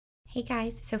Hey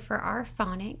guys, so for our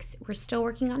phonics, we're still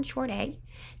working on short A.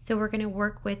 So we're going to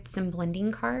work with some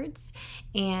blending cards.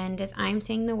 And as I'm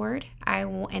saying the word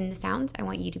and the sounds, I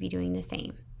want you to be doing the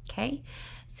same. Okay?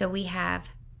 So we have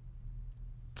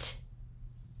t,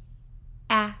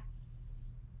 a,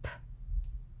 p,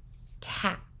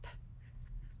 tap.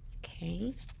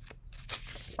 Okay?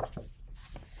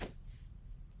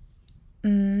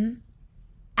 A,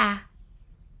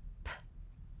 p,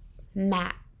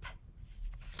 map.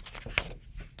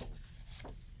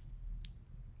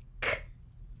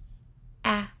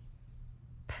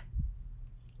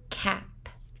 Cap.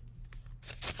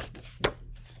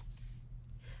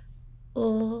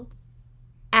 Lap.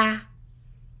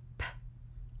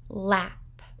 Lap.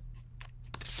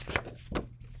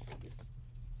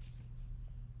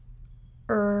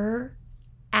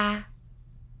 Ap.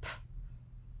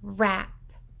 Rap.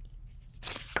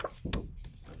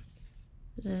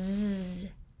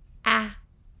 Zap.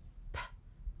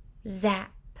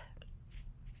 Zap.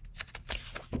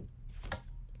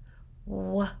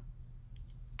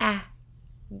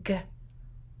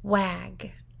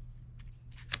 Wag.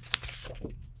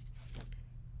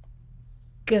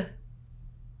 Gap.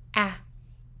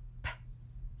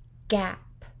 Gap.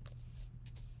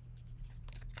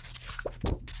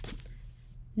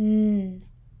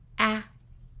 Nap.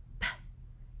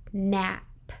 Nap.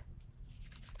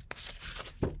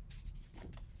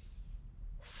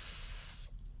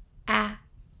 Sap.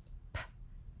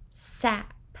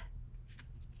 Sap.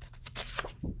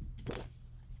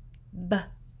 Bag.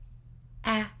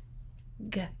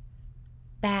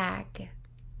 Bag.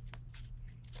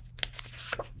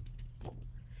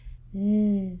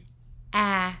 Nag.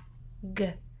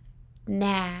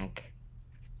 Nag.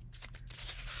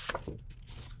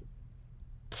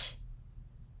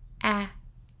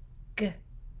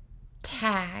 Tag.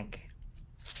 Tag.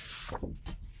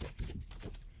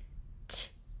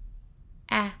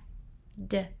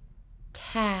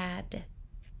 Tad.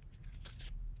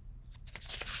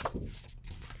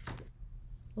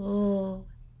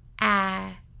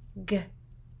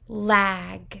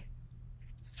 Lag.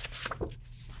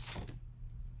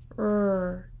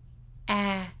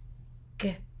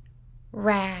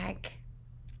 Rag.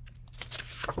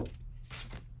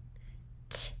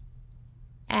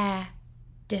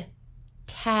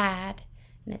 Tad.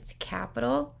 And it's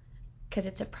capital because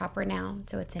it's a proper noun,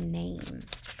 so it's a name.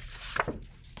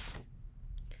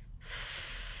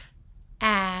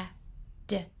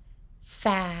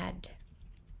 Fad.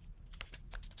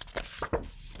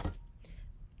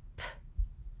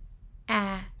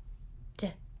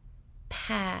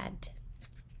 Pad.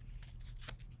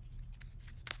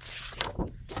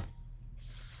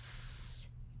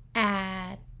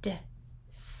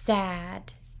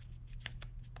 Sad.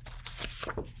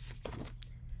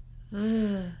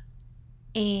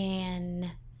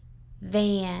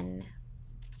 Van.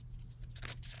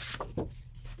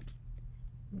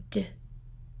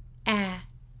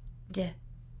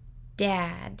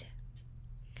 Dad.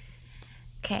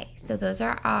 Okay, so those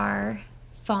are our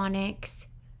phonics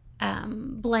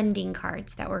blending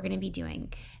cards that we're going to be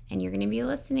doing. And you're going to be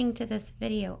listening to this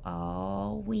video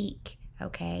all week,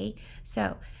 okay?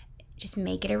 So just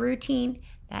make it a routine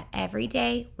that every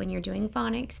day when you're doing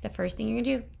phonics, the first thing you're going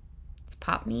to do is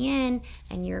pop me in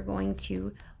and you're going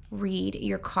to read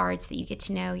your cards so that you get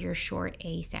to know your short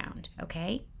A sound,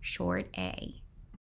 okay? Short A.